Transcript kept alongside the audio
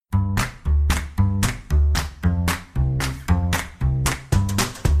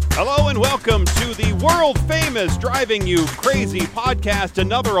Hello and welcome to the world-famous Driving You Crazy podcast.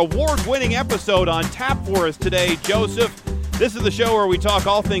 Another award-winning episode on tap for us today, Joseph. This is the show where we talk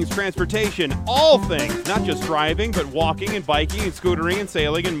all things transportation, all things, not just driving, but walking and biking and scootering and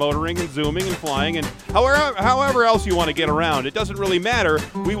sailing and motoring and zooming and flying and however else you want to get around. It doesn't really matter.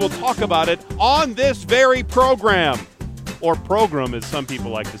 We will talk about it on this very program. Or program, as some people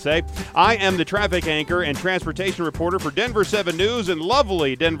like to say. I am the traffic anchor and transportation reporter for Denver 7 News in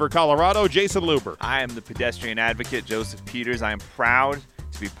lovely Denver, Colorado, Jason Luber. I am the pedestrian advocate, Joseph Peters. I am proud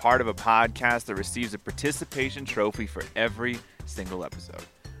to be part of a podcast that receives a participation trophy for every single episode.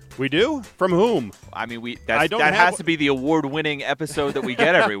 We do? From whom? I mean, that has to be the award-winning episode that we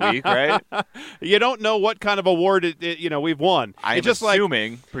get every week, right? You don't know what kind of award we've won. I'm just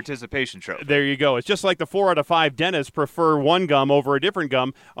assuming participation trophy. There you go. It's just like the 4 out of 5 dentists prefer one gum over a different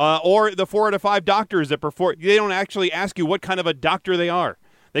gum, or the 4 out of 5 doctors that prefer. They don't actually ask you what kind of a doctor they are.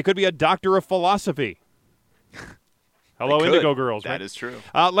 They could be a doctor of philosophy. Hello, Indigo Girls. That is true.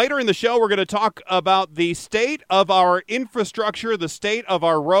 Later in the show, we're going to talk about the state of our infrastructure, the state of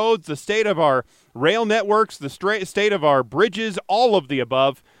our roads, the state of our rail networks, the state of our bridges, all of the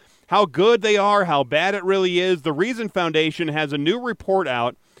above, how good they are, how bad it really is. The Reason Foundation has a new report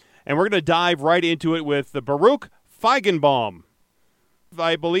out, and we're going to dive right into it with the Baruch Feigenbaum.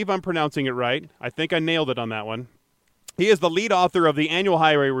 I believe I'm pronouncing it right. I think I nailed it on that one. He is the lead author of the annual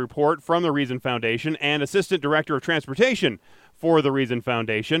highway report from the Reason Foundation and assistant director of transportation for the Reason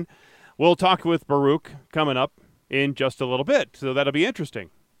Foundation. We'll talk with Baruch coming up in just a little bit, so that'll be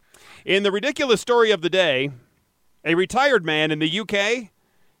interesting. In the ridiculous story of the day, a retired man in the UK,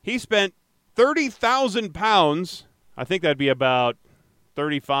 he spent 30,000 pounds, I think that'd be about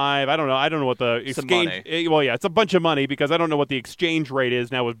 35, I don't know what the exchange, well, yeah, it's a bunch of money because I don't know what the exchange rate is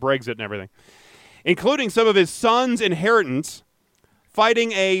now with Brexit and everything, including some of his son's inheritance,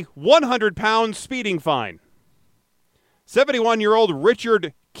 fighting a 100-pound speeding fine. 71-year-old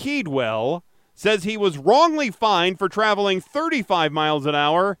Richard Keedwell says he was wrongly fined for traveling 35 miles an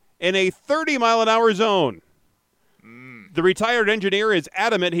hour in a 30-mile-an-hour zone. The retired engineer is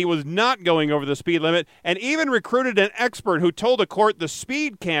adamant he was not going over the speed limit and even recruited an expert who told the court the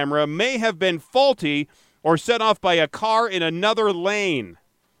speed camera may have been faulty or set off by a car in another lane.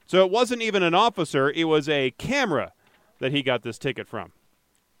 So it wasn't even an officer, it was a camera that he got this ticket from.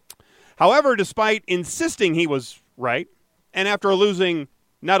 However, despite insisting he was right, and after losing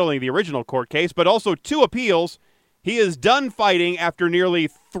not only the original court case, but also 2 appeals, he is done fighting after nearly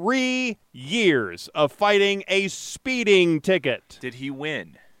 3 years of fighting a speeding ticket. Did he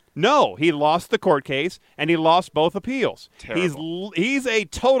win? No, he lost the court case, and he lost both appeals. Terrible. He's a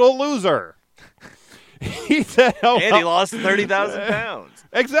total loser. He said, and he lost 30,000 pounds.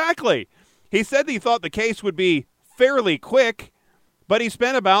 Exactly. He said he thought the case would be fairly quick, but he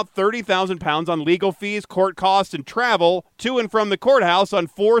spent about 30,000 pounds on legal fees, court costs, and travel to and from the courthouse on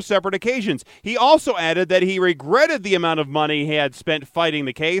 4 separate occasions. He also added that he regretted the amount of money he had spent fighting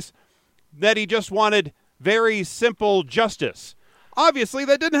the case, that he just wanted very simple justice. Obviously,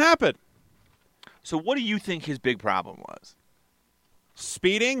 that didn't happen. So what do you think his big problem was?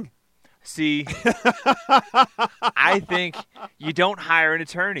 Speeding? See, I think you don't hire an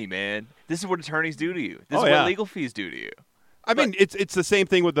attorney, man. This is what attorneys do to you. This is what legal fees do to you. I mean, it's the same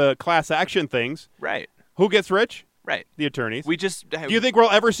thing with the class action things. Right. Who gets rich? Right. The attorneys. Do you think we'll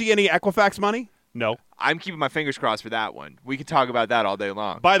ever see any Equifax money? No. I'm keeping my fingers crossed for that one. We could talk about that all day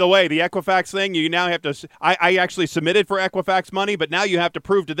long. By the way, the Equifax thing, you now have to I actually submitted for Equifax money, but now you have to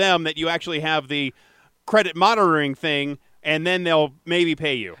prove to them that you actually have the credit monitoring thing, and then they'll maybe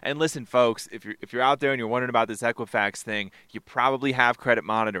pay you. And listen, folks, if you're out there and you're wondering about this Equifax thing, you probably have credit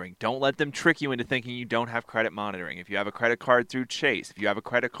monitoring. Don't let them trick you into thinking you don't have credit monitoring. If you have a credit card through Chase, if you have a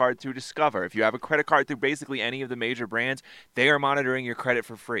credit card through Discover, if you have a credit card through basically any of the major brands, they are monitoring your credit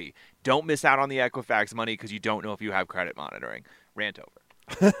for free. Don't miss out on the Equifax money because you don't know if you have credit monitoring. Rant over.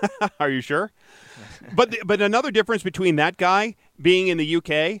 Are you sure? But another difference between that guy being in the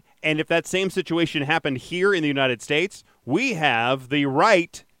UK and if that same situation happened here in the United States, we have the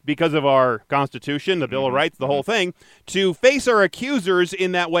right, because of our Constitution, the Bill of Rights, the whole thing, to face our accusers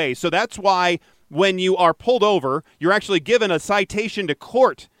in that way. So that's why when you are pulled over, you're actually given a citation to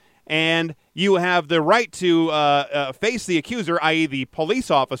court, and you have the right to face the accuser, i.e. the police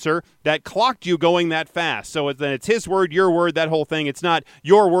officer that clocked you going that fast. So then it's his word, your word, that whole thing. It's not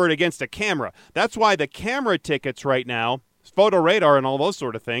your word against a camera. That's why the camera tickets right now, photo radar and all those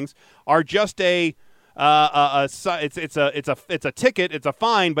sort of things, are just it's a ticket, it's a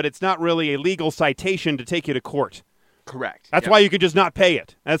fine, but it's not really a legal citation to take you to court. Correct. That's why you could just not pay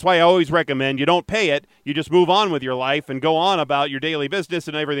it. That's why I always recommend you don't pay it. You just move on with your life and go on about your daily business,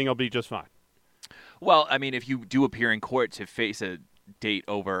 and everything will be just fine. Well, I mean, if you do appear in court to face a date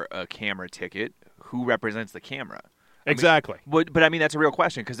over a camera ticket, who represents the camera? Exactly. But I mean, that's a real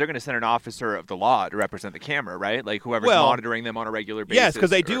question because they're going to send an officer of the law to represent the camera, right? Like whoever's monitoring them on a regular basis. Yes, because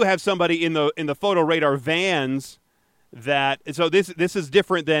they do have somebody in the photo radar vans that. So this is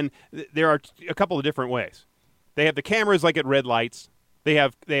different than there are a couple of different ways. They have the cameras like at red lights. They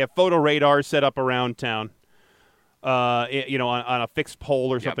have photo radars set up around town. On a fixed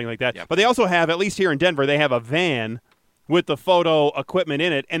pole or something like that. Yep. But they also have, at least here in Denver, they have a van with the photo equipment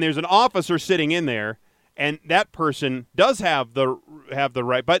in it, and there's an officer sitting in there, and that person does have the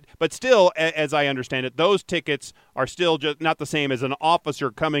right. But still, as I understand it, those tickets are still just not the same as an officer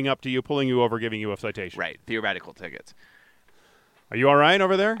coming up to you, pulling you over, giving you a citation. Right, theoretical tickets. Are you all right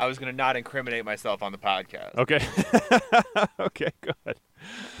over there? I was going to not incriminate myself on the podcast. Okay. Okay, good.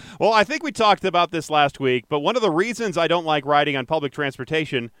 Well, I think we talked about this last week, but one of the reasons I don't like riding on public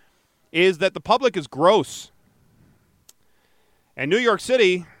transportation is that the public is gross. And New York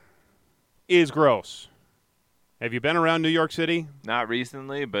City is gross. Have you been around New York City? Not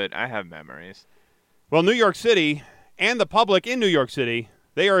recently, but I have memories. Well, New York City and the public in New York City,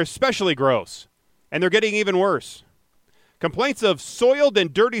 they are especially gross, and they're getting even worse. Complaints of soiled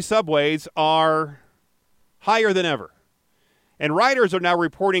and dirty subways are higher than ever. And riders are now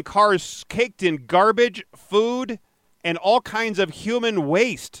reporting cars caked in garbage, food, and all kinds of human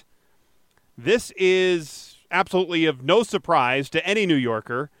waste. This is absolutely of no surprise to any New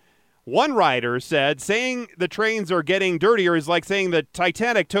Yorker. One rider said saying the trains are getting dirtier is like saying the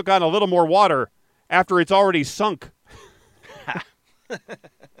Titanic took on a little more water after it's already sunk.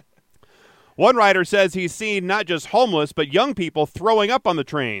 One rider says he's seen not just homeless, but young people throwing up on the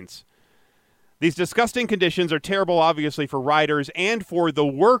trains. These disgusting conditions are terrible, obviously, for riders and for the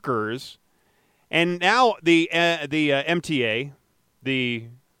workers. And now the MTA, the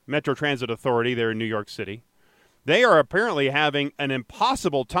Metro Transit Authority there in New York City, they are apparently having an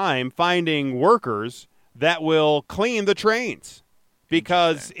impossible time finding workers that will clean the trains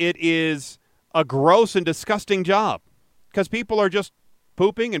because it is a gross and disgusting job because people are just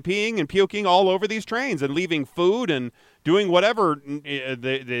pooping and peeing and puking all over these trains and leaving food and doing whatever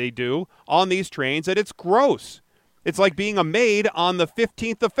they do on these trains, and it's gross. It's like being a maid on the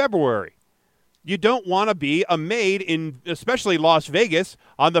 15th of February. You don't want to be a maid in especially Las Vegas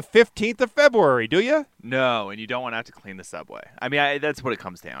on the 15th of February, do you? No, and you don't want to have to clean the subway. I mean, that's what it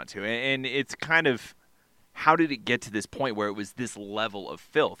comes down to. And it's kind of, how did it get to this point where it was this level of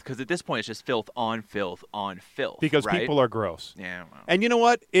filth? Because at this point, it's just filth on filth on filth. Because right? people are gross. Yeah. Well. And you know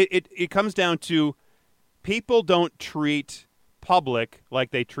what? It comes down to people don't treat public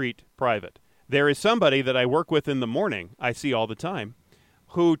like they treat private. There is somebody that I work with in the morning, I see all the time,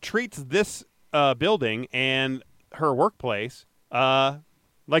 who treats this building and her workplace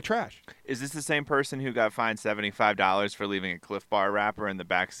like trash. Is this the same person who got fined $75 for leaving a Cliff Bar wrapper in the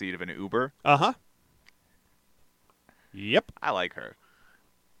back seat of an Uber? Uh-huh. Yep. I like her.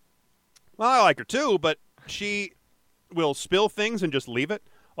 Well, I like her too, but she will spill things and just leave it.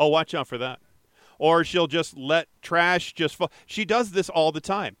 Oh, watch out for that. Or she'll just let trash just fall. She does this all the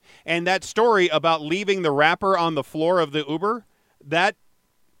time. And that story about leaving the wrapper on the floor of the Uber, that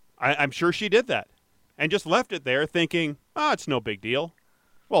I'm sure she did that and just left it there thinking, it's no big deal.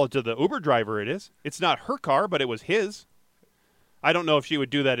 Well, to the Uber driver it is. It's not her car, but it was his. I don't know if she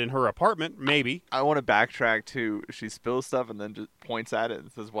would do that in her apartment. Maybe. I want to backtrack to she spills stuff and then just points at it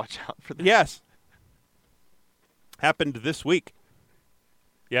and says, watch out for that. Yes. Happened this week.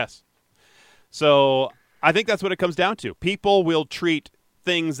 Yes. So I think that's what it comes down to. People will treat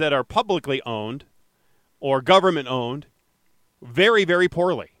things that are publicly owned or government owned very, very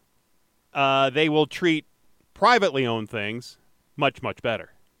poorly. They will treat privately owned things much, much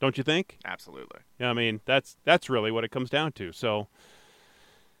better. Don't you think? Absolutely. I mean, that's really what it comes down to. So,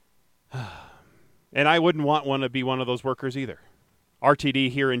 and I wouldn't want to be one of those workers either. RTD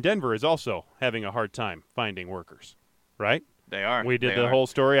here in Denver is also having a hard time finding workers, right? They are. We did the whole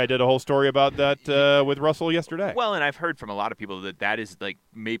story. I did a whole story about that with Russell yesterday. Well, and I've heard from a lot of people that is like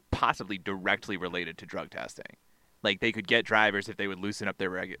possibly directly related to drug testing. Like they could get drivers if they would loosen up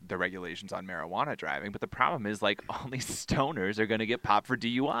their regulations on marijuana driving. But the problem is like all these stoners are going to get popped for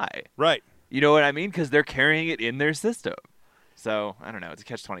DUI. Right. You know what I mean? Because they're carrying it in their system. So, I don't know. It's a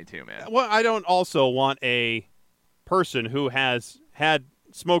catch-22, man. Well, I don't also want a person who has had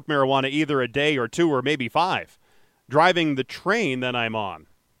smoked marijuana either a day or two or maybe 5 driving the train that I'm on.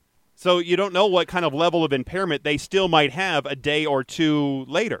 So you don't know what kind of level of impairment they still might have a day or two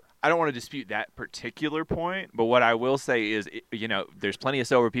later. I don't want to dispute that particular point, but what I will say is, there's plenty of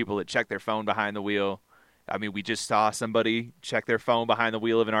sober people that check their phone behind the wheel. I mean, we just saw somebody check their phone behind the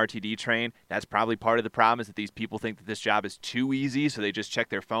wheel of an RTD train. That's probably part of the problem, is that these people think that this job is too easy, so they just check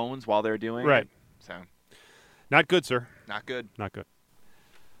their phones while they're doing Right. it. So, Not good, sir. not good. Not good.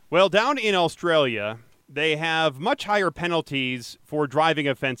 Well, down in Australia, they have much higher penalties for driving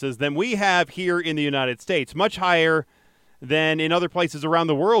offenses than we have here in the United States, much higher than in other places around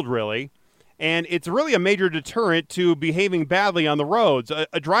the world, really. And it's really a major deterrent to behaving badly on the roads.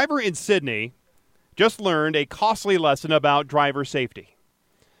 A driver in Sydney just learned a costly lesson about driver safety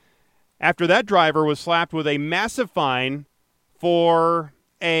after that driver was slapped with a massive fine for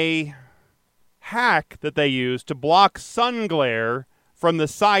a hack that they used to block sun glare from the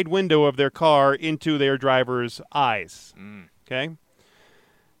side window of their car into their driver's eyes. Okay?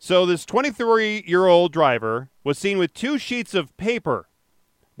 So this 23-year-old driver was seen with 2 sheets of paper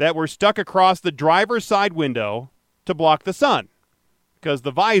that were stuck across the driver's side window to block the sun, because the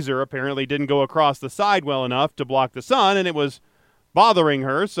visor apparently didn't go across the side well enough to block the sun, and it was bothering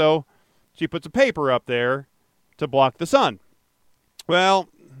her, so she puts a paper up there to block the sun. Well,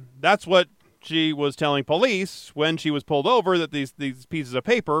 that's what she was telling police when she was pulled over, that these pieces of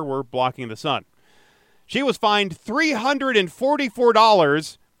paper were blocking the sun. She was fined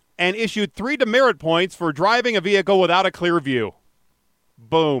 $344 and issued 3 demerit points for driving a vehicle without a clear view.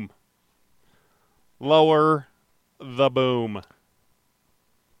 Boom. Lower the boom.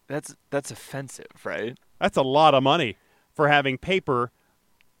 That's offensive, right? That's a lot of money for having paper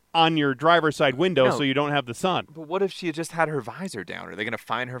on your driver's side window so you don't have the sun. But what if she had just had her visor down? Are they going to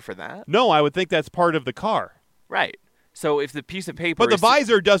fine her for that? No, I would think that's part of the car. Right. So if the piece of paper But the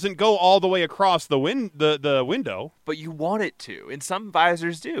visor doesn't go all the way across the window. But you want it to. And some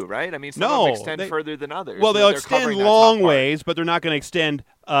visors do, right? I mean, some of No, them extend further than others. Well, so they'll they're extend covering that long top part. ways, but they're not going to extend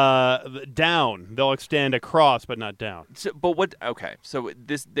down. They'll extend across, but not down. So, but what? Okay, so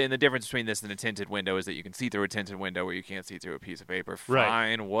then the difference between this and a tinted window is that you can see through a tinted window where you can't see through a piece of paper.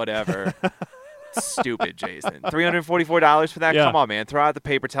 Fine, Right. Whatever. Stupid, Jason. $344 for that? Yeah. Come on, man. Throw out the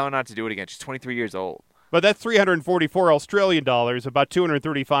paper. Tell her not to do it again. She's 23 years old. But that's 344 Australian dollars, about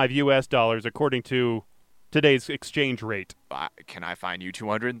 235 U.S. dollars, according to today's exchange rate. Can I fine you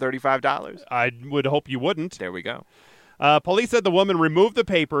 $235? I would hope you wouldn't. There we go. Police said the woman removed the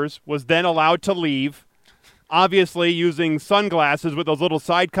papers, was then allowed to leave, obviously using sunglasses with those little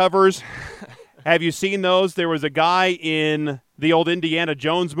side covers. Have you seen those? There was a guy in the old Indiana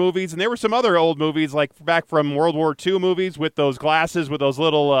Jones movies, and there were some other old movies, like back from World War II movies, with those glasses, with those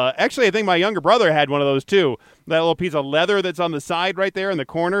little... actually, I think my younger brother had one of those, too. That little piece of leather that's on the side right there in the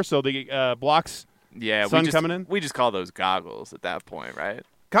corner, so the blocks sun coming in. We just call those goggles at that point, right?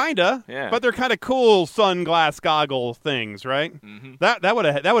 Kinda, Yeah. but they're kind of cool sunglass goggle things, right? Mm-hmm. That would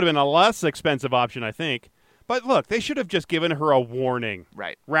have been a less expensive option, I think. But look, they should have just given her a warning,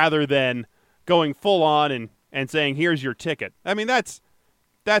 Right. rather than going full on and saying, "Here's your ticket." I mean, that's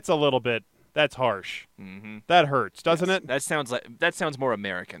a little bit, that's harsh. Mm-hmm. That hurts, doesn't it? That sounds more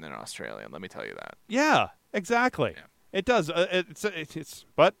American than Australian. Let me tell you that. Yeah, exactly. Yeah. It does. It's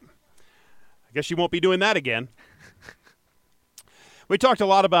but I guess you won't be doing that again. We talked a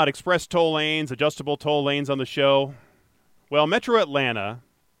lot about express toll lanes, adjustable toll lanes on the show. Well, Metro Atlanta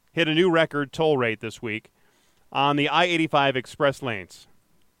hit a new record toll rate this week on the I-85 express lanes.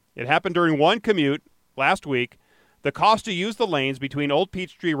 It happened during one commute last week. The cost to use the lanes between Old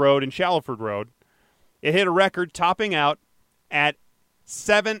Peachtree Road and Shallowford Road, it hit a record topping out at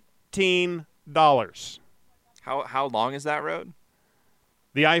 $17. How long is that road?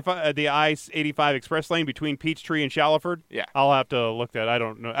 The I-85 express lane between Peachtree and Shallowford? Yeah. I'll have to look that. I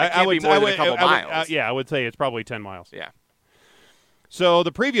don't know. That can't be more than a couple miles. Yeah, I would say it's probably 10 miles. Yeah. So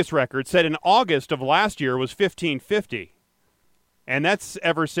the previous record, set in August of last year, was 1550. And that's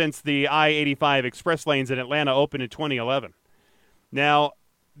ever since the I-85 express lanes in Atlanta opened in 2011. Now,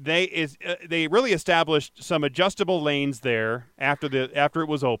 they really established some adjustable lanes there after it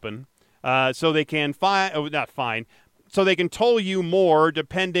was open, so they can so they can toll you more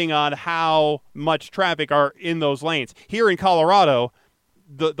depending on how much traffic are in those lanes. Here in Colorado,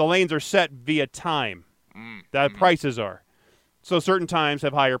 the lanes are set via time. The prices are. So certain times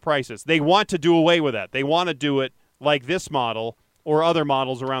have higher prices. They want to do away with that. They want to do it like this model or other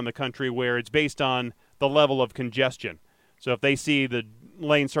models around the country where it's based on the level of congestion. So if they see the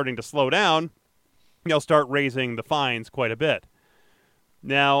lane starting to slow down, they'll start raising the fines quite a bit.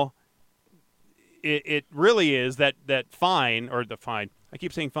 Now, it really is that fine, or the fine. I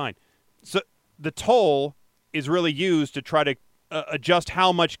keep saying fine. So the toll is really used to try to adjust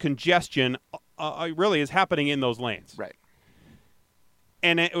how much congestion really is happening in those lanes. Right.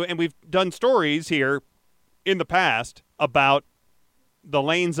 And we've done stories here in the past about the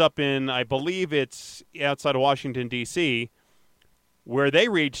lanes up in, I believe it's outside of Washington, D.C., where they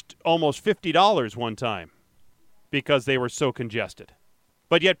reached almost $50 one time because they were so congested.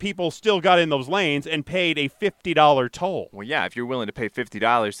 But yet people still got in those lanes and paid a $50 toll. Well, yeah, if you're willing to pay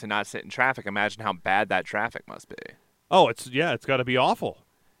 $50 to not sit in traffic, imagine how bad that traffic must be. Oh, it's got to be awful.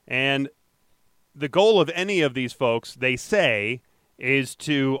 And the goal of any of these folks, they say, is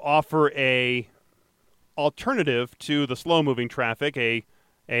to offer a alternative to the slow-moving traffic,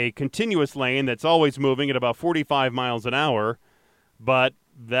 a continuous lane that's always moving at about 45 miles an hour, but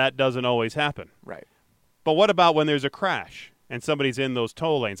that doesn't always happen. Right. But what about when there's a crash and somebody's in those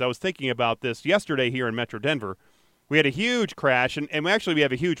toll lanes? I was thinking about this yesterday here in Metro Denver. We had a huge crash, and we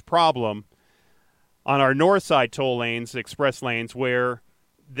have a huge problem on our north side toll lanes, express lanes, where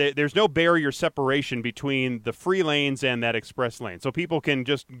there's no barrier separation between the free lanes and that express lane. So people can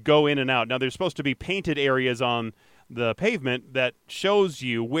just go in and out. Now, there's supposed to be painted areas on the pavement that shows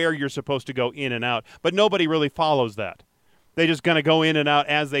you where you're supposed to go in and out, but nobody really follows that. They just going to go in and out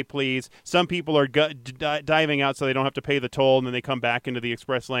as they please. Some people are diving out so they don't have to pay the toll, and then they come back into the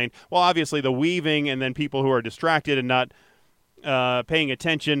express lane. Well, obviously, the weaving and then people who are distracted and not paying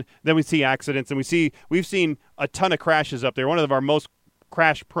attention. Then we see accidents, and we've seen a ton of crashes up there. One of our most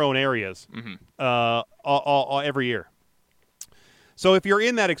crash-prone areas every year. So if you're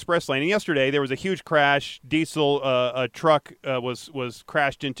in that express lane, and yesterday there was a huge crash. A truck was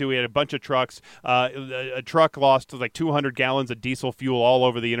crashed into. We had a bunch of trucks. A truck lost like 200 gallons of diesel fuel all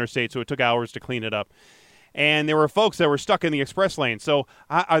over the interstate, so it took hours to clean it up. And there were folks that were stuck in the express lane. So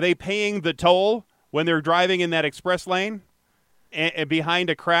are they paying the toll when they're driving in that express lane and behind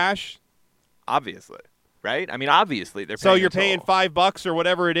a crash? Obviously. Right? I mean, obviously they're paying. So you're paying $5 or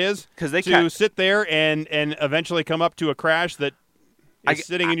whatever it is to sit there and eventually come up to a crash that is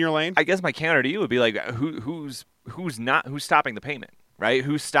sitting in your lane. I guess my counter to you would be like, who's stopping the payment, right?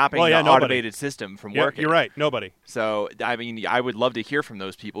 Who's stopping the nobody. Automated system from working? You're right, nobody. So I mean, I would love to hear from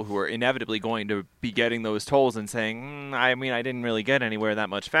those people who are inevitably going to be getting those tolls and saying, I didn't really get anywhere that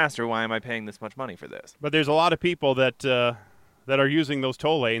much faster. Why am I paying this much money for this? But there's a lot of people that are using those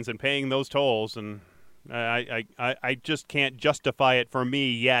toll lanes and paying those tolls, and I just can't justify it for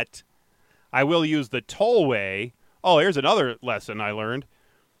me yet. I will use the tollway. Oh, here's another lesson I learned.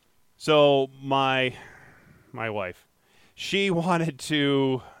 So my wife, she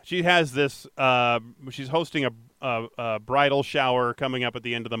has this, she's hosting a bridal shower coming up at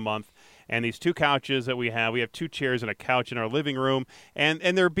the end of the month, and these two couches that we have 2 chairs and a couch in our living room, and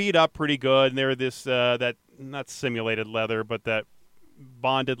they're beat up pretty good, and they're this, that, not simulated leather, but that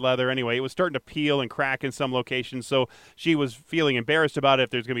bonded leather. Anyway, it was starting to peel and crack in some locations, so she was feeling embarrassed about it if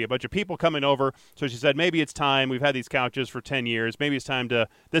there's going to be a bunch of people coming over. So she said, maybe it's time. We've had these couches for 10 years. Maybe it's time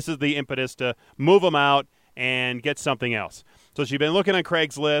this is the impetus to move them out and get something else. So she's been looking on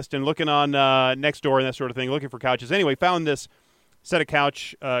Craigslist and looking on Nextdoor and that sort of thing, looking for couches. Anyway, found this set of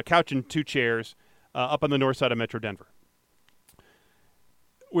couch and 2 chairs up on the north side of Metro Denver.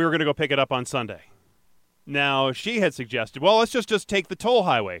 We were going to go pick it up on Sunday. Now, she had suggested, well, let's just take the toll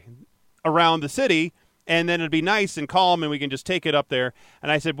highway around the city, and then it'd be nice and calm, and we can just take it up there.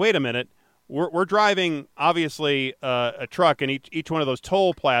 And I said, wait a minute. We're driving, obviously, a truck, and each one of those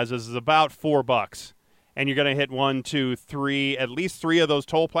toll plazas is about $4. And you're going to hit 1, 2, 3, at least 3 of those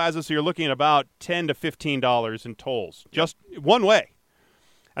toll plazas. So you're looking at about $10 to $15 in tolls, just one way.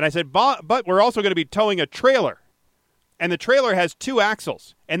 And I said, but we're also going to be towing a trailer. And the trailer has 2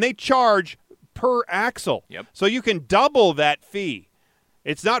 axles, and they charge per axle. Yep. So you can double that fee.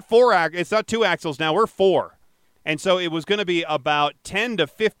 It's not 2 axles now, we're 4. And so it was going to be about $10 to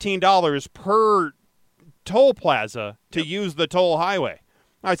 $15 per toll plaza to use the toll highway.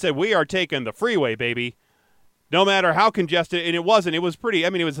 I said, we are taking the freeway, baby. No matter how congested, and it wasn't. It was pretty,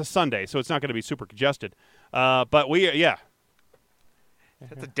 it was a Sunday, so it's not going to be super congested. But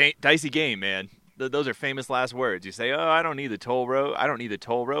That's a dicey game, man. Those are famous last words. You say, I don't need the toll road.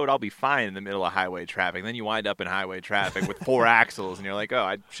 I'll be fine in the middle of highway traffic. Then you wind up in highway traffic with 4 axles, and you're like,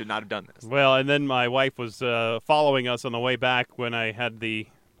 I should not have done this. Well, and then my wife was following us on the way back when I had the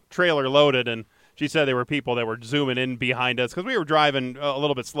trailer loaded, and she said there were people that were zooming in behind us because we were driving a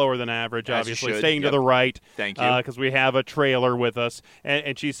little bit slower than average, obviously, staying to the right. Thank you. Because we have a trailer with us.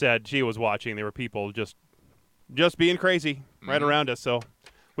 And she said she was watching. There were people just being crazy right around us, so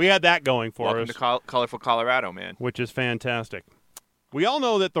we had that going for us. Welcome to colorful Colorado, man. Which is fantastic. We all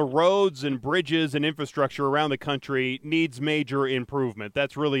know that the roads and bridges and infrastructure around the country needs major improvement.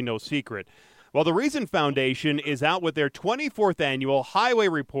 That's really no secret. Well, the Reason Foundation is out with their 24th annual highway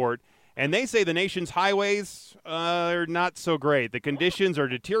report, and they say the nation's highways are not so great. The conditions are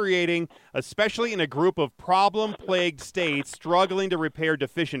deteriorating, especially in a group of problem-plagued states struggling to repair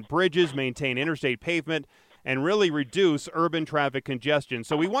deficient bridges, maintain interstate pavement, and really reduce urban traffic congestion.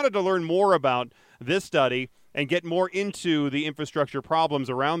 So we wanted to learn more about this study and get more into the infrastructure problems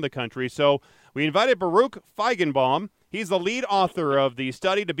around the country. So we invited Baruch Feigenbaum. He's the lead author of the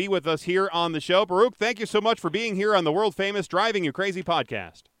study to be with us here on the show. Baruch, thank you so much for being here on the world-famous Driving You Crazy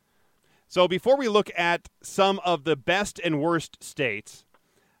podcast. So before we look at some of the best and worst states,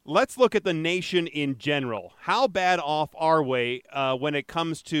 let's look at the nation in general. How bad off are we when it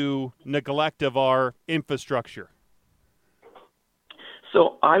comes to neglect of our infrastructure?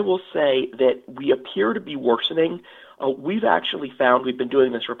 So I will say that we appear to be worsening. We've actually found, we've been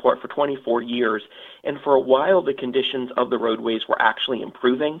doing this report for 24 years, and for a while the conditions of the roadways were actually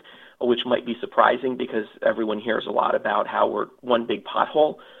improving, which might be surprising because everyone hears a lot about how we're one big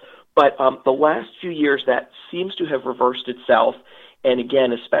pothole. But the last few years that seems to have reversed itself, and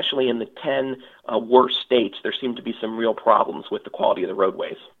again, especially in the 10 worst states, there seem to be some real problems with the quality of the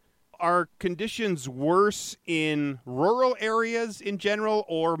roadways. Are conditions worse in rural areas in general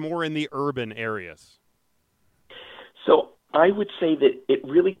or more in the urban areas? So I would say that it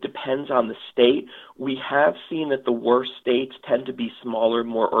really depends on the state. We have seen that the worst states tend to be smaller,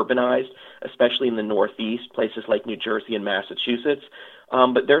 more urbanized, especially in the Northeast, places like New Jersey and Massachusetts.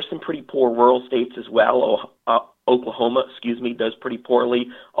 But there's some pretty poor rural states as well. Oklahoma, does pretty poorly.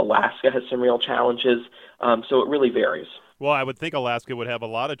 Alaska has some real challenges. So it really varies. Well, I would think Alaska would have a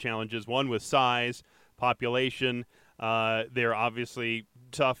lot of challenges. One with size, population. They're obviously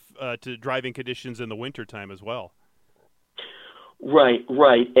tough to driving conditions in the wintertime as well. Right.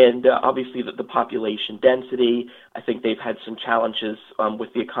 And obviously the population density, I think they've had some challenges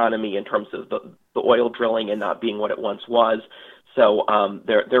with the economy in terms of the oil drilling and not being what it once was. So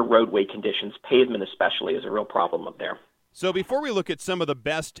their roadway conditions, pavement especially, is a real problem up there. So before we look at some of the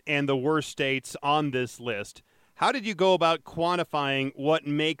best and the worst states on this list, how did you go about quantifying what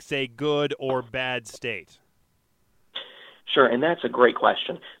makes a good or bad state? Sure, and that's a great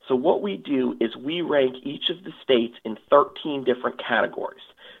question. So what we do is we rank each of the states in 13 different categories.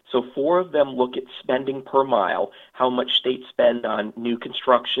 So 4 of them look at spending per mile, how much states spend on new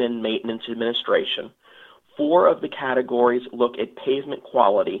construction, maintenance, administration. 4 of the categories look at pavement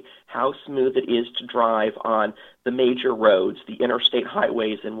quality, how smooth it is to drive on the major roads, the interstate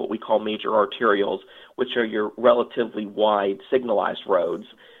highways, and what we call major arterials, which are your relatively wide signalized roads.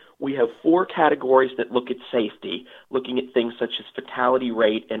 We have 4 categories that look at safety, looking at things such as fatality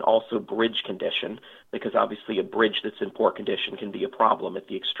rate and also bridge condition, because obviously a bridge that's in poor condition can be a problem at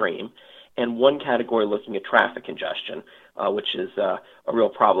the extreme. And 1 category looking at traffic congestion, which is a real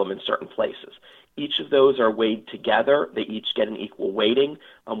problem in certain places. Each of those are weighed together. They each get an equal weighting.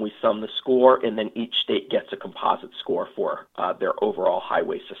 We sum the score, and then each state gets a composite score for their overall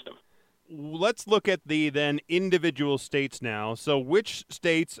highway system. Let's look at the then individual states now. So which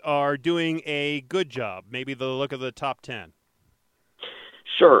states are doing a good job? Maybe the look of the top 10.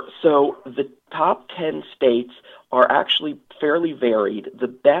 Sure. So the top 10 states are actually fairly varied. The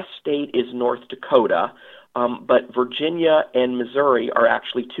best state is North Dakota, but Virginia and Missouri are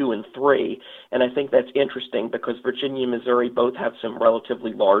actually 2 and 3. And I think that's interesting because Virginia and Missouri both have some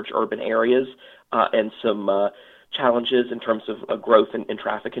relatively large urban areas and some challenges in terms of growth and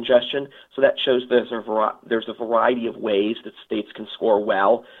traffic congestion. So that shows there's a variety of ways that states can score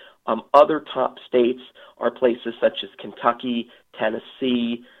well. Other top states are places such as Kentucky,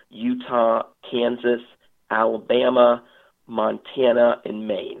 Tennessee, Utah, Kansas, Alabama, Montana, and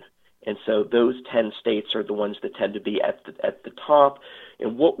Maine. And so those 10 states are the ones that tend to be at the top.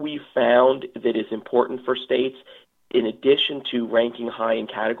 And what we found that is important for states, in addition to ranking high in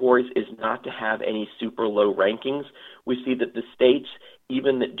categories, is not to have any super low rankings. We see that the states,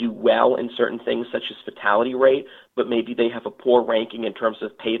 even that do well in certain things such as fatality rate, but maybe they have a poor ranking in terms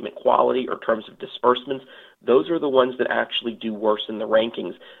of pavement quality or terms of disbursements, those are the ones that actually do worse in the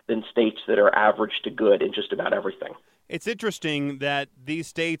rankings than states that are average to good in just about everything. It's interesting that these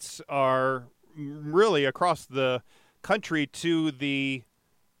states are really across the country to the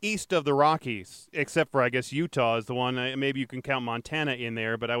east of the Rockies, except for, I guess, Utah is the one. Maybe you can count Montana in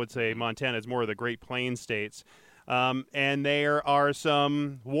there, but I would say Montana is more of the Great Plains states. And there are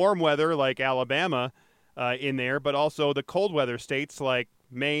some warm weather like Alabama in there, but also the cold weather states like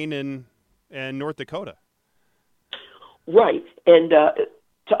Maine and North Dakota. Right. And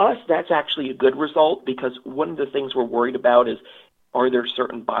to us, that's actually a good result because one of the things we're worried about is Are there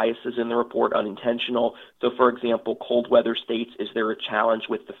certain biases in the report, unintentional? So, for example, cold weather states, is there a challenge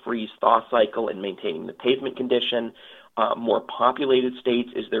with the freeze-thaw cycle and maintaining the pavement condition? More populated states,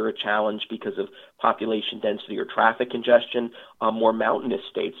 is there a challenge because of population density or traffic congestion? More mountainous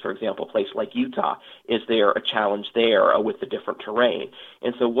states, for example, a place like Utah, is there a challenge there with the different terrain?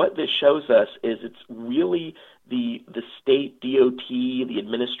 And so what this shows us is it's really the state DOT, the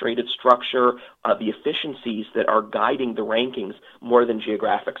administrative structure, the efficiencies that are guiding the rankings more than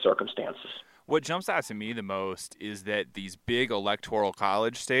geographic circumstances. What jumps out to me the most is that these big electoral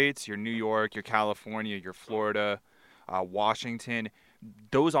college states, your New York, your California, your Florida, Washington,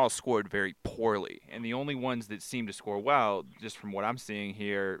 those all scored very poorly. And the only ones that seem to score well, just from what I'm seeing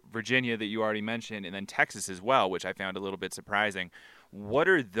here, Virginia that you already mentioned, and then Texas as well, which I found a little bit surprising. What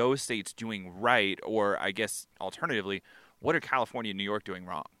are those states doing right? Or I guess alternatively, what are California and New York doing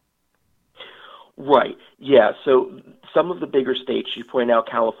wrong? Right. Yeah. So some of the bigger states, you point out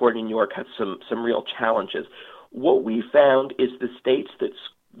California and New York have some real challenges. What we found is the states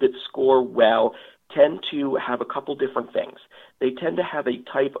that score well tend to have a couple different things. They tend to have a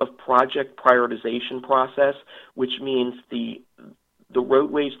type of project prioritization process, which means the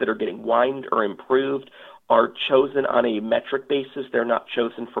roadways that are getting widened or improved are chosen on a metric basis. They're not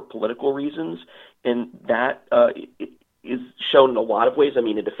chosen for political reasons, and that is shown in a lot of ways. I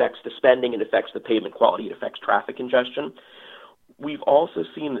mean, it affects the spending, it affects the pavement quality, it affects traffic congestion. We've also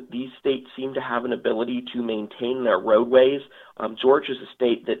seen that these states seem to have an ability to maintain their roadways. Georgia's a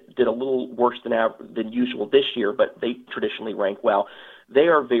state that did a little worse than usual this year, but they traditionally rank well. They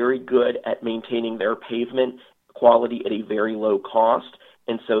are very good at maintaining their pavement quality at a very low cost,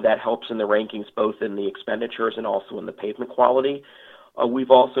 and so that helps in the rankings both in the expenditures and also in the pavement quality.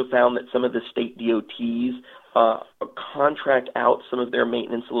 We've also found that some of the state DOTs contract out some of their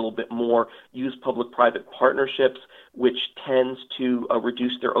maintenance a little bit more, use public-private partnerships, which tends to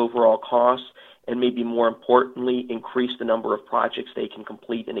reduce their overall costs and maybe more importantly, increase the number of projects they can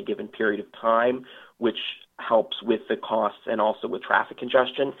complete in a given period of time, which helps with the costs and also with traffic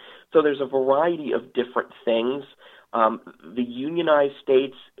congestion. So there's a variety of different things. The unionized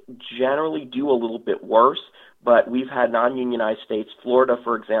states generally do a little bit worse, but we've had non-unionized states. Florida,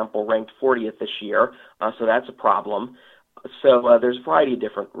 for example, ranked 40th this year, so that's a problem. So there's a variety of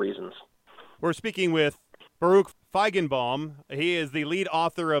different reasons. We're speaking with Baruch Feigenbaum. He is the lead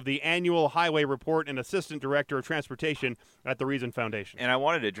author of the Annual Highway Report and Assistant Director of Transportation at the Reason Foundation. And I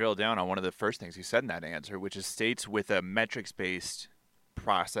wanted to drill down on one of the first things you said in that answer, which is states with a metrics-based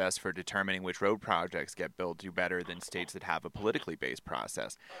process for determining which road projects get built do better than states that have a politically based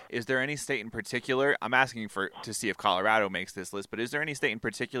process. Is there any state in particular, I'm asking to see if Colorado makes this list, but is there any state in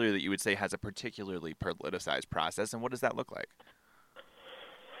particular that you would say has a particularly politicized process, and what does that look like?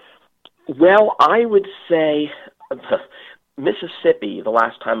 Well, I would say Mississippi, the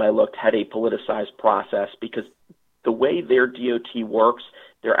last time I looked, had a politicized process because the way their DOT works,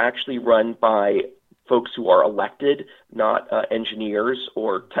 they're actually run by folks who are elected, not engineers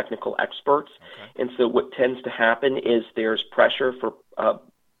or technical experts. Okay. And so what tends to happen is there's pressure for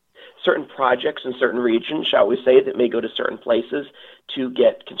certain projects in certain regions, shall we say, that may go to certain places to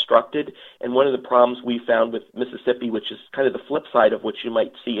get constructed. And one of the problems we found with Mississippi, which is kind of the flip side of what you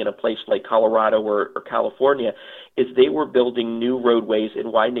might see in a place like Colorado or California, is they were building new roadways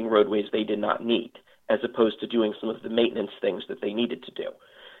and widening roadways they did not need, as opposed to doing some of the maintenance things that they needed to do.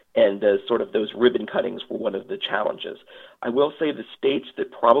 And sort of those ribbon cuttings were one of the challenges. I will say the states that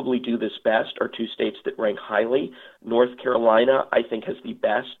probably do this best are two states that rank highly. North Carolina, I think, has the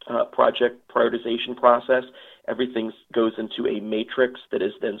best project prioritization process. Everything goes into a matrix that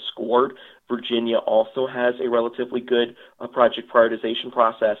is then scored. Virginia also has a relatively good project prioritization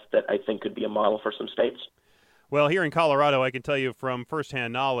process that I think could be a model for some states. Well, here in Colorado, I can tell you from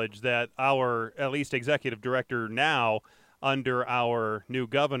firsthand knowledge that our, at least executive director now, under our new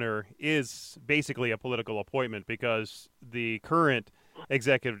governor is basically a political appointment because the current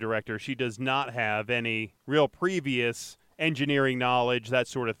executive director, she does not have any real previous engineering knowledge, that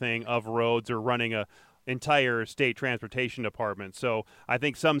sort of thing, of roads or running a entire state transportation department. So I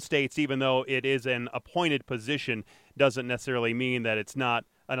think some states, even though it is an appointed position, doesn't necessarily mean that it's not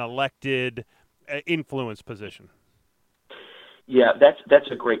an elected influence position. Yeah,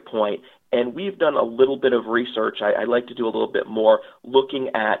 that's a great point. And we've done a little bit of research. I'd like to do a little bit more looking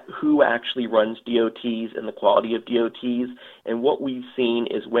at who actually runs DOTs and the quality of DOTs. And what we've seen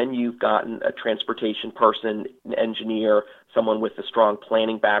is when you've gotten a transportation person, an engineer, someone with a strong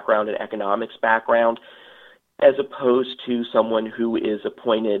planning background and economics background, as opposed to someone who is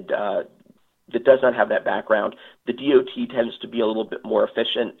appointed that does not have that background, the DOT tends to be a little bit more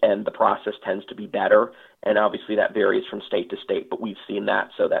efficient and the process tends to be better. And obviously that varies from state to state, but we've seen that,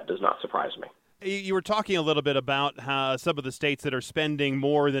 so that does not surprise me. You were talking a little bit about how some of the states that are spending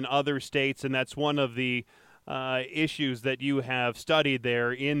more than other states, and that's one of the issues that you have studied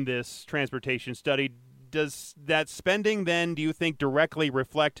there in this transportation study. Does that spending then, do you think, directly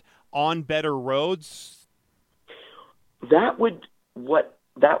reflect on better roads? That would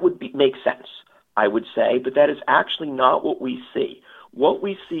make sense, I would say, but that is actually not what we see. What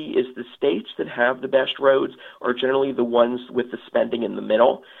we see is the states that have the best roads are generally the ones with the spending in the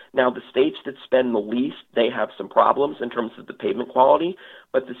middle. Now, the states that spend the least, they have some problems in terms of the pavement quality,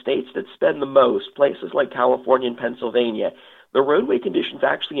 but the states that spend the most, places like California and Pennsylvania, the roadway condition's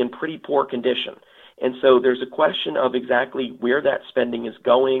actually in pretty poor condition. And so there's a question of exactly where that spending is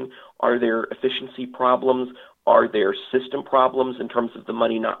going. Are there efficiency problems? Are there system problems in terms of the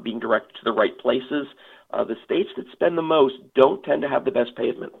money not being directed to the right places? The states that spend the most don't tend to have the best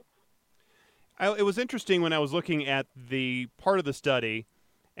pavement. It was interesting when I was looking at the part of the study,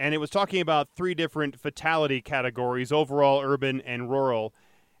 and it was talking about 3 different fatality categories, overall, urban, and rural.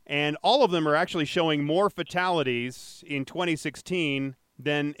 And all of them are actually showing more fatalities in 2016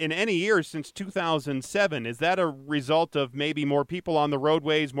 than in any year since 2007. Is that a result of maybe more people on the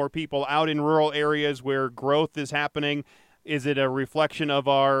roadways, more people out in rural areas where growth is happening? Is it a reflection of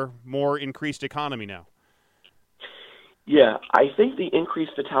our more increased economy now? Yeah, I think the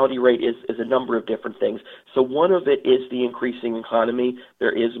increased fatality rate is a number of different things. So one of it is the increasing economy.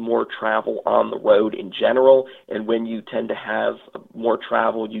 There is more travel on the road in general, and when you tend to have more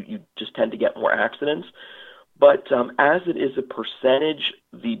travel, you just tend to get more accidents. But as it is a percentage,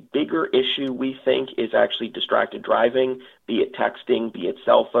 the bigger issue we think is actually distracted driving, be it texting, be it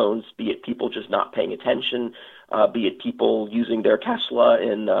cell phones, be it people just not paying attention, be it people using their Tesla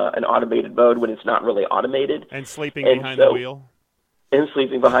in an automated mode when it's not really automated. And sleeping behind the wheel. And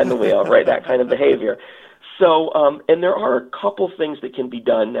sleeping behind the wheel, right, that kind of behavior. So, and there are a couple things that can be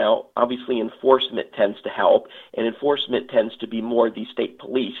done. Now, obviously, enforcement tends to help, and enforcement tends to be more the state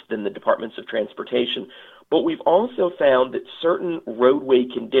police than the departments of transportation. But we've also found that certain roadway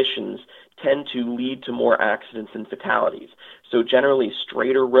conditions tend to lead to more accidents and fatalities. So generally,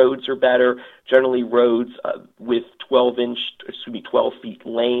 straighter roads are better. Generally, roads with 12 feet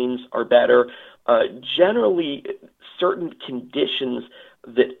lanes are better. Generally, certain conditions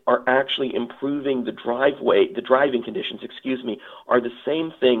that are actually improving the driving conditions, are the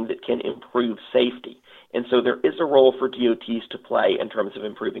same thing that can improve safety. And so there is a role for DOTs to play in terms of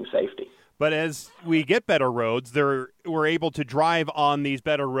improving safety. But as we get better roads, we're able to drive on these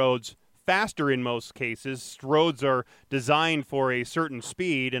better roads faster in most cases. Roads are designed for a certain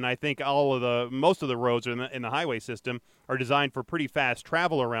speed, and I think most of the roads in the highway system are designed for pretty fast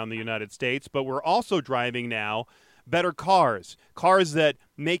travel around the United States. But we're also driving now better cars that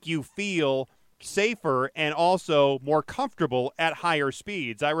make you feel safer and also more comfortable at higher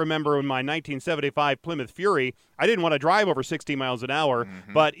speeds. I remember in my 1975 Plymouth Fury, I didn't want to drive over 60 miles an hour,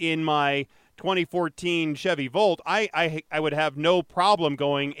 but in my 2014 Chevy Volt, I would have no problem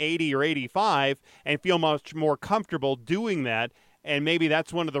going 80 or 85 and feel much more comfortable doing that. And maybe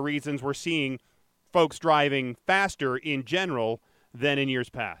that's one of the reasons we're seeing folks driving faster in general than in years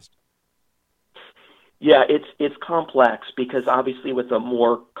past. Yeah, it's complex because obviously with a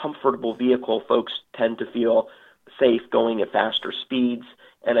more comfortable vehicle, folks tend to feel safe going at faster speeds.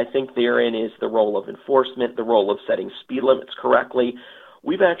 And I think therein is the role of enforcement, the role of setting speed limits correctly.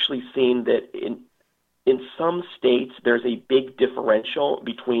 We've actually seen that in some states, there's a big differential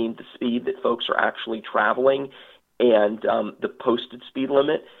between the speed that folks are actually traveling and the posted speed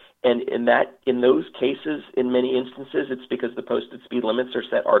limit. And in those cases, in many instances, it's because the posted speed limits are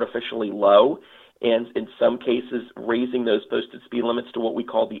set artificially low. And in some cases, raising those posted speed limits to what we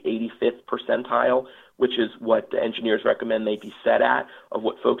call the 85th percentile, which is what the engineers recommend they be set at, of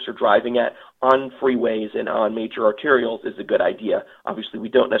what folks are driving at on freeways and on major arterials, is a good idea. Obviously, we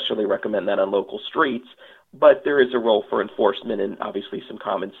don't necessarily recommend that on local streets, but there is a role for enforcement and obviously some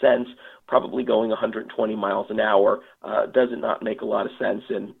common sense. Probably going 120 miles an hour does not make a lot of sense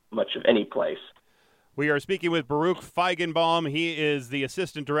in much of any place. We are speaking with Baruch Feigenbaum. He is the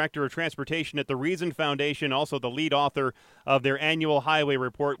Assistant Director of Transportation at the Reason Foundation, also the lead author of their annual highway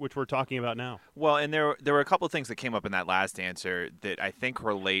report, which we're talking about now. Well, and there were a couple of things that came up in that last answer that I think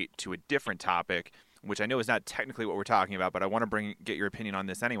relate to a different topic, which I know is not technically what we're talking about, but I want to get your opinion on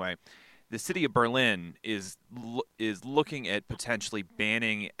this anyway. The city of Berlin is looking at potentially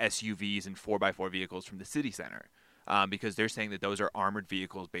banning SUVs and 4x4 vehicles from the city center. because they're saying that those are armored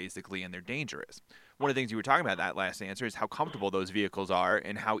vehicles basically and they're dangerous. One of the things you were talking about that last answer is how comfortable those vehicles are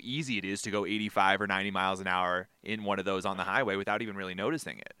and how easy it is to go 85 or 90 miles an hour in one of those on the highway without even really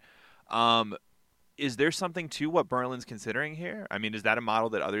noticing it. Is there something to what Berlin's considering here? I mean, is that a model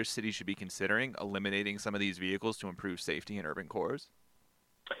that other cities should be considering, eliminating some of these vehicles to improve safety in urban cores?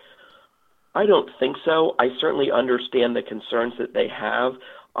 I don't think so. I certainly understand the concerns that they have.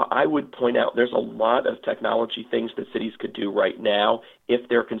 I would point out there's a lot of technology things that cities could do right now if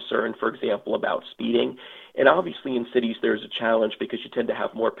they're concerned, for example, about speeding. And obviously in cities there's a challenge because you tend to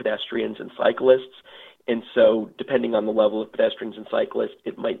have more pedestrians and cyclists. And so depending on the level of pedestrians and cyclists,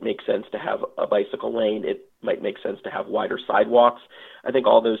 it might make sense to have a bicycle lane. It might make sense to have wider sidewalks. I think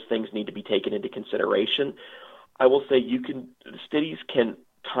all those things need to be taken into consideration. I will say cities can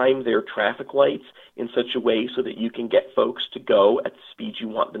time their traffic lights in such a way so that you can get folks to go at the speed you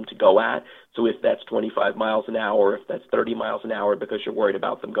want them to go at. So if that's 25 miles an hour, if that's 30 miles an hour because you're worried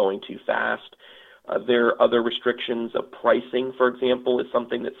about them going too fast. There are other restrictions. Pricing, for example, is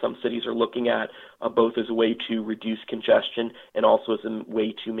something that some cities are looking at, both as a way to reduce congestion and also as a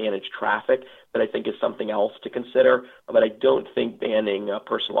way to manage traffic, that I think is something else to consider. But I don't think banning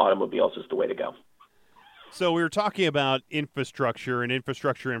personal automobiles is the way to go. So we were talking about infrastructure and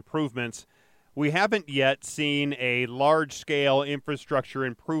infrastructure improvements. We haven't yet seen a large-scale infrastructure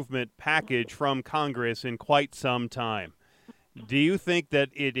improvement package from Congress in quite some time. Do you think that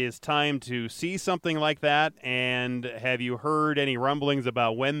it is time to see something like that? And have you heard any rumblings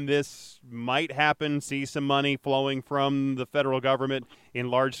about when this might happen, see some money flowing from the federal government in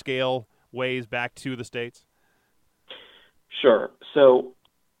large-scale ways back to the states? Sure. So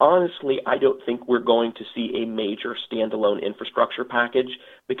honestly, I don't think we're going to see a major standalone infrastructure package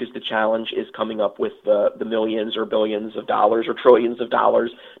because the challenge is coming up with the millions or billions of dollars or trillions of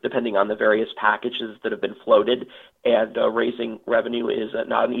dollars, depending on the various packages that have been floated. And raising revenue is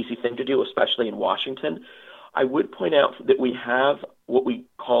not an easy thing to do, especially in Washington. I would point out that we have what we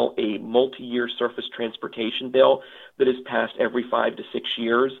call a multi-year surface transportation bill that is passed every 5 to 6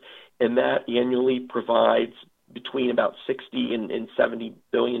 years, and that annually provides between about $60 and $70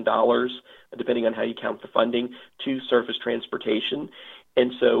 billion, depending on how you count the funding, to surface transportation.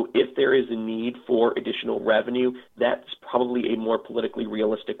 And so if there is a need for additional revenue, that's probably a more politically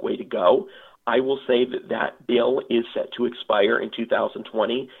realistic way to go. I will say that that bill is set to expire in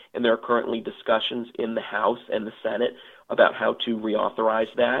 2020, and there are currently discussions in the House and the Senate about how to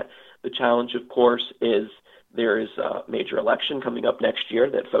reauthorize that. The challenge, of course, is there is a major election coming up next year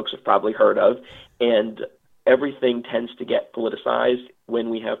that folks have probably heard of, and everything tends to get politicized when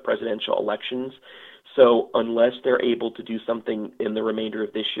we have presidential elections. So unless they're able to do something in the remainder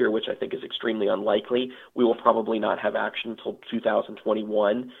of this year, which I think is extremely unlikely, we will probably not have action until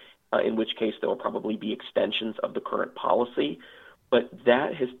 2021, in which case there will probably be extensions of the current policy. But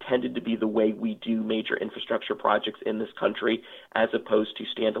that has tended to be the way we do major infrastructure projects in this country, as opposed to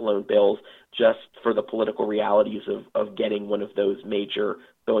standalone bills, just for the political realities of getting one of those major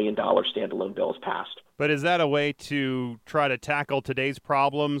billion-dollar standalone bills passed. But is that a way to try to tackle today's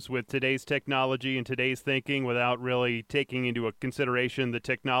problems with today's technology and today's thinking without really taking into consideration the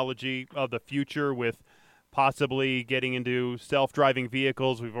technology of the future, with possibly getting into self-driving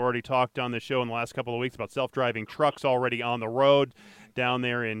vehicles? We've already talked on the show in the last couple of weeks about self-driving trucks already on the road down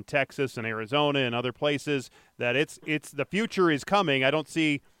there in Texas and Arizona and other places, that it's the future is coming. I don't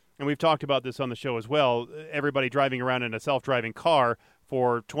see, and we've talked about this on the show as well, everybody driving around in a self-driving car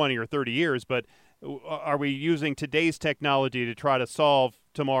for 20 or 30 years, but are we using today's technology to try to solve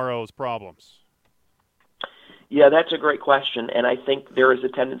tomorrow's problems? Yeah, that's a great question, and I think there is a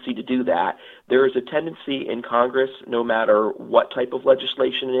tendency to do that. There is a tendency in Congress, no matter what type of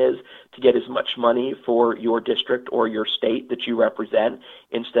legislation it is, to get as much money for your district or your state that you represent,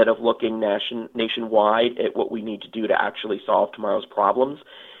 instead of looking nationwide at what we need to do to actually solve tomorrow's problems.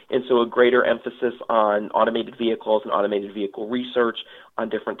 And so a greater emphasis on automated vehicles and automated vehicle research, on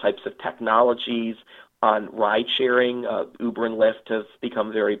different types of technologies, on ride sharing. Uber and Lyft have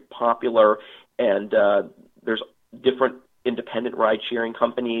become very popular, and there's different independent ride-sharing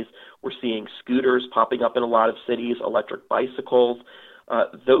companies. We're seeing scooters popping up in a lot of cities, electric bicycles.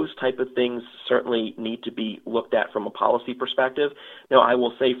 Those type of things certainly need to be looked at from a policy perspective. Now, I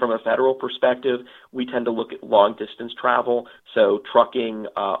will say from a federal perspective, we tend to look at long-distance travel, so trucking,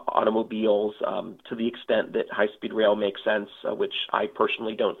 automobiles, to the extent that high-speed rail makes sense, which I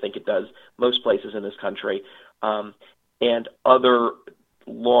personally don't think it does most places in this country, and other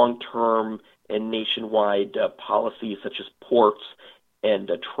long-term and nationwide policies such as ports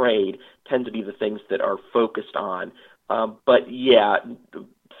and trade tend to be the things that are focused on. But yeah,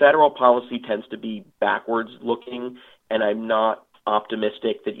 federal policy tends to be backwards looking, and I'm not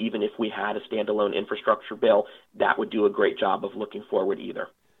optimistic that even if we had a standalone infrastructure bill, that would do a great job of looking forward either.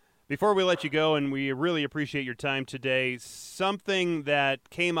 Before we let you go, and we really appreciate your time today, something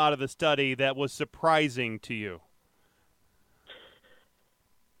that came out of the study that was surprising to you.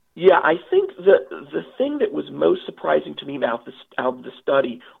 Yeah, I think the thing that was most surprising to me out of the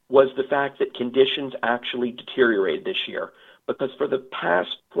study was the fact that conditions actually deteriorated this year. Because for the past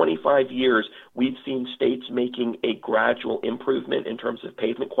 25 years, we've seen states making a gradual improvement in terms of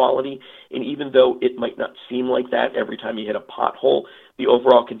pavement quality. And even though it might not seem like that every time you hit a pothole, the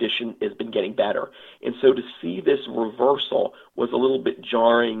overall condition has been getting better. And so to see this reversal was a little bit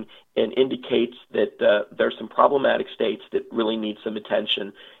jarring and indicates that there's some problematic states that really need some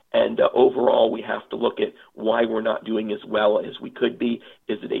attention. And overall, we have to look at why we're not doing as well as we could be.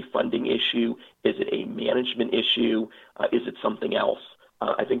 Is it a funding issue? Is it a management issue? Is it something else?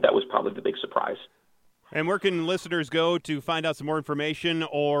 I think that was probably the big surprise. And where can listeners go to find out some more information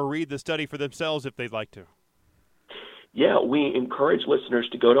or read the study for themselves if they'd like to? Yeah, we encourage listeners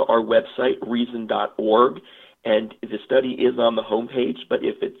to go to our website, reason.org, and the study is on the homepage, but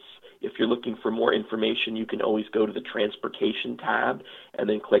if you're looking for more information, you can always go to the transportation tab and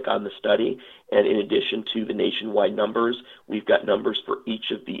then click on the study. And in addition to the nationwide numbers, we've got numbers for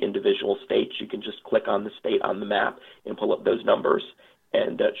each of the individual states. You can just click on the state on the map and pull up those numbers.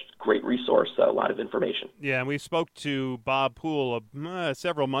 And great resource, a lot of information. Yeah, and we spoke to Bob Poole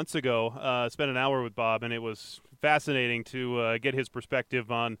several months ago, spent an hour with Bob, and it was fascinating to get his perspective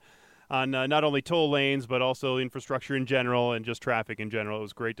on not only toll lanes, but also infrastructure in general and just traffic in general. It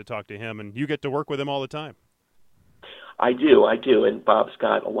was great to talk to him, and you get to work with him all the time. I do, and Bob's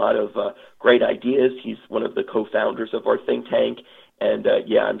got a lot of great ideas. He's one of the co-founders of our think tank, and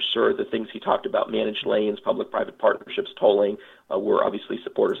I'm sure the things he talked about, managed lanes, public-private partnerships, tolling, we're obviously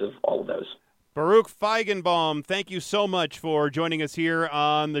supporters of all of those. Baruch Feigenbaum, thank you so much for joining us here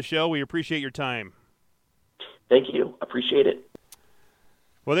on the show. We appreciate your time. Thank you. Appreciate it.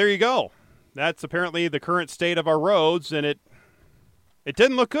 Well, there you go. That's apparently the current state of our roads, and it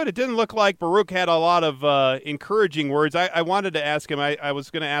didn't look good. It didn't look like Baruch had a lot of encouraging words. I wanted to ask him, I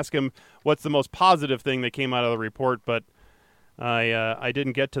was going to ask him what's the most positive thing that came out of the report, but I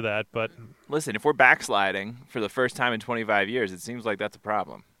didn't get to that. But listen, if we're backsliding for the first time in 25 years, it seems like that's a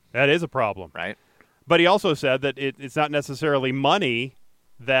problem. That is a problem. Right. But he also said that it's not necessarily money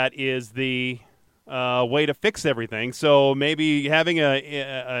that is the way to fix everything. So maybe having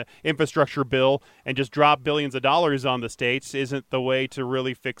a infrastructure bill and just drop billions of dollars on the states isn't the way to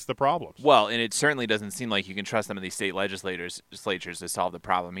really fix the problems. Well, and it certainly doesn't seem like you can trust some of these state legislatures to solve the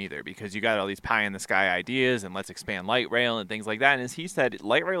problem either, because you got all these pie-in-the-sky ideas and let's expand light rail and things like that. And as he said,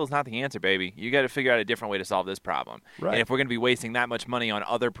 light rail is not the answer, baby. You got to figure out a different way to solve this problem. Right. And if we're going to be wasting that much money on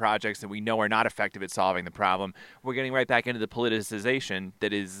other projects that we know are not effective at solving the problem, we're getting right back into the politicization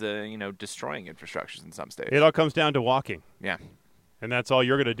that is, destroying infrastructures in some states. It all comes down to walking. Yeah. And that's all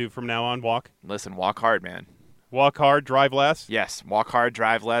you're going to do from now on, walk? Listen, walk hard, man. Walk hard, drive less? Yes, walk hard,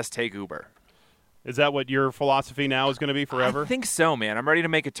 drive less, take Uber. Is that what your philosophy now is going to be forever? I think so, man. I'm ready to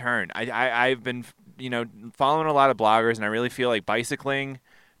make a turn. I've been, following a lot of bloggers, and I really feel like bicycling,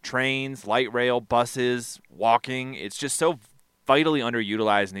 trains, light rail, buses, walking, it's just so vitally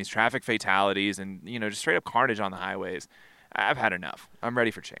underutilized in these traffic fatalities and, just straight up carnage on the highways. I've had enough. I'm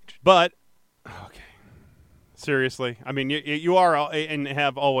ready for change. But, okay. Seriously, I mean, you are and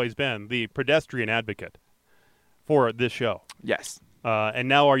have always been the pedestrian advocate for this show. Yes. And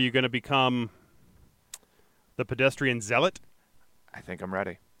now are you going to become the pedestrian zealot? I think I'm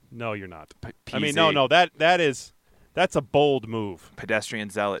ready. No, you're not. PZ. I mean, no, that's a bold move. Pedestrian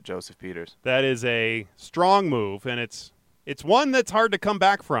zealot, Joseph Peters. That is a strong move, and it's one that's hard to come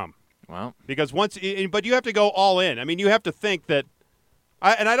back from. Well, because but you have to go all in. I mean, you have to think that.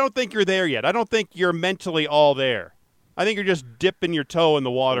 And I don't think you're there yet. I don't think you're mentally all there. I think you're just dipping your toe in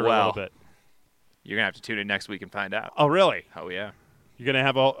the water a little bit. You're going to have to tune in next week and find out. Oh, really? Oh, yeah. You're going to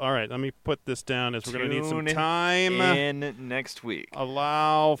have all right, let me put this down as we're going to need some time. In next week.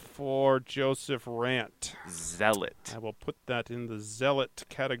 Allow for Joseph Rant. Zealot. I will put that in the zealot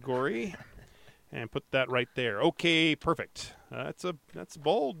category and put that right there. Okay, perfect. That's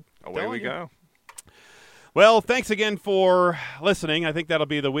bold. Away we go. Well, thanks again for listening. I think that'll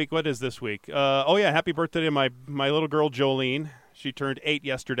be the week. What is this week? Happy birthday to my little girl, Jolene. She turned 8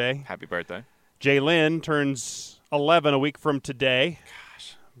 yesterday. Happy birthday. Jaylin turns 11 a week from today.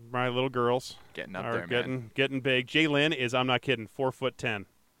 Gosh. My little girls getting up there, man. Getting big. Jaylin is, I'm not kidding, 4'10".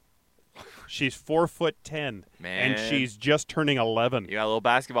 She's 4'10", Man. and she's just turning 11. You got a little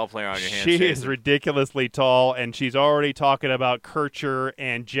basketball player on your hands. She is Jason. ridiculously tall, and she's already talking about Kircher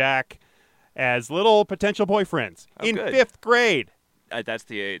and Jack as little potential boyfriends in good. 5th grade. That's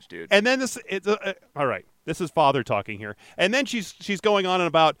the age, dude. And then all right, this is father talking here. And then she's going on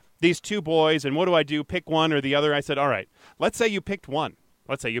about these two boys, and what do I do? Pick one or the other? I said, all right, let's say you picked one.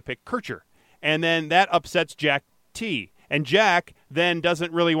 Let's say you picked Kircher. And then that upsets Jack T. And Jack then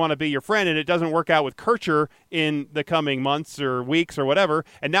doesn't really want to be your friend, and it doesn't work out with Kircher in the coming months or weeks or whatever.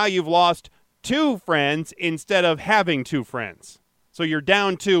 And now you've lost 2 friends instead of having 2 friends. So you're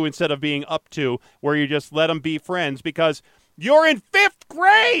down 2 instead of being up 2, where you just let them be friends because you're in 5th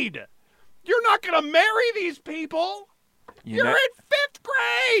grade. You're not going to marry these people. You're in 5th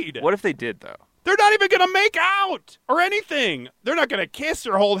grade. What if they did, though? They're not even going to make out or anything. They're not going to kiss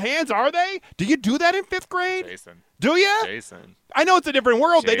or hold hands, are they? Do you do that in 5th grade? Jason. Do you? Jason. I know it's a different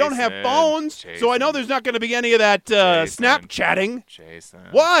world. They don't have Jason. phones, so I know there's not going to be any of that Jason. Snapchatting. Jason.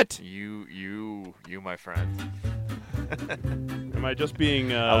 What? You, my friend. Am I just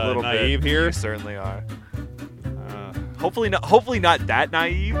being A little naive bit. here? You certainly are. Hopefully not that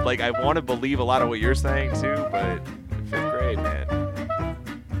naive. Like, I want to believe a lot of what you're saying, too, but 5th grade, man.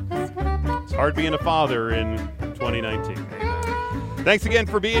 It's hard being a father in 2019. Amen. Thanks again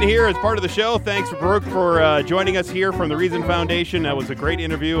for being here as part of the show. Thanks for Baruch for joining us here from the Reason Foundation. That was a great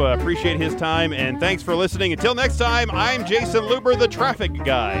interview. Appreciate his time, and thanks for listening. Until next time, I'm Jason Luber, the traffic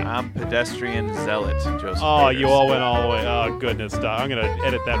guy. I'm pedestrian zealot, Joseph. Oh, Peters. you all went all the way. Oh, goodness. I'm going to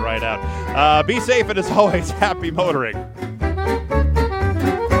edit that right out. Be safe, and as always, happy motoring.